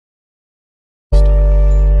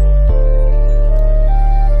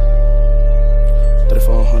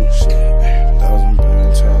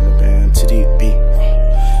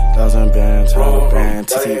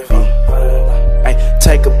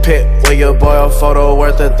your boy a photo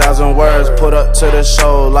worth 1,000 words. Put up to the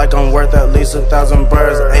show like I'm worth at least 1,000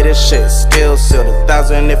 birds. Hey, this shit still sealed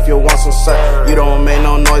 1,000 if you want some sex. You don't make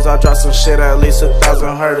no noise, I drop some shit at least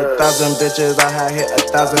 1,000 heard. 1,000 bitches I had hit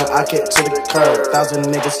 1,000, I kick to the curb. 1,000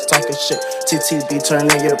 niggas talking shit, TTB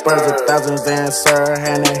turning your birds. 1,000 Vans, sir,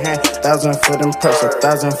 hand in hand. 1,000 for them purse,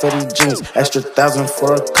 1,000 for these jeans, extra 1,000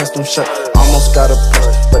 for a custom shirt. Almost got a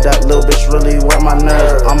purse, but that little bitch really work my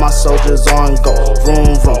nerves. All my soldiers on go,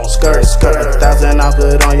 vroom vroom, skirt skirt. 1,000 I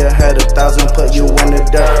put on your head, 1,000 put you in the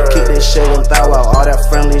dirt. Keep this shit without all that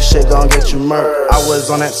friendly shit gon' get you murked. I was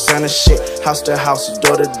on that Santa shit, house to house,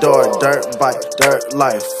 door to door, dirt bike, dirt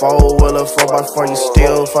life, 4-wheeler, 4x4. You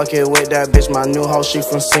still fucking with that bitch, my new hoe, she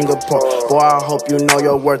from Singapore. Boy, I hope you know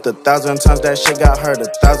your worth. 1,000 times that shit got heard,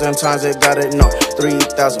 1,000 times it got it known.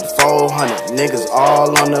 3,400 niggas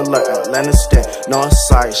all on the alert. Atlanta stand, north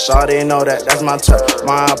side, shawty know that that's my turn.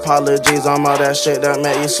 My apologies on all that shit that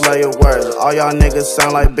made you slur your words. All y'all niggas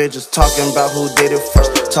sound like bitches talking about who did it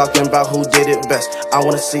first, talking about who did it best. I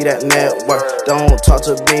wanna see that network. Don't talk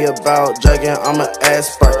to me about jugging, I'm an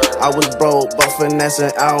expert. I was broke but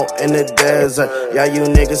finessing out in the desert. Yeah, you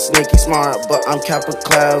niggas sneaky smart, but I'm capper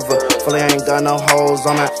clever. Fully ain't got no hoes,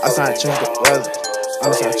 I'm at outside change the weather.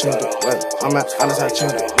 Honest, I change the weather. I'm at honest, I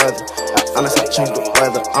change the weather. Honest, I change the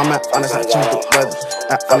weather. I'm at honest, I change the weather.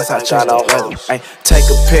 Honest, I change the weather. Ay, take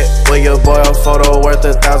a pic with your boy, a photo worth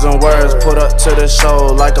 1,000 words. Put up to the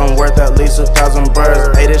show like I'm worth at least 1,000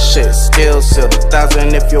 birds. Hey, this shit still sealed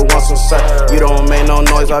 1,000 if you want some sex. You don't make no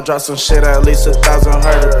noise, I drop some shit at least 1,000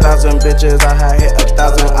 heard. 1,000 bitches I had hit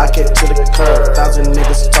 1,000, I kick to the curb. 1,000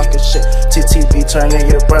 niggas talking shit, TTB turning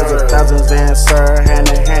your birds. 1,000 Vans, sir, hand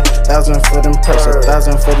in hand. 1,000 for them purse,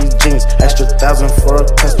 1,000 for these jeans, extra 1,000 for a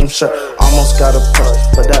custom shirt. Almost got a purse,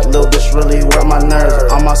 but that little bitch really work my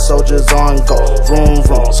nerves. All my soldiers on go, vroom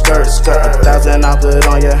vroom, skirt skirt. 1,000 I put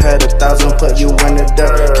on your head, 1,000 put you in the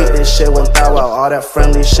dirt. Keep this shit without all that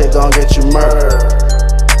friendly shit gon' get you murdered.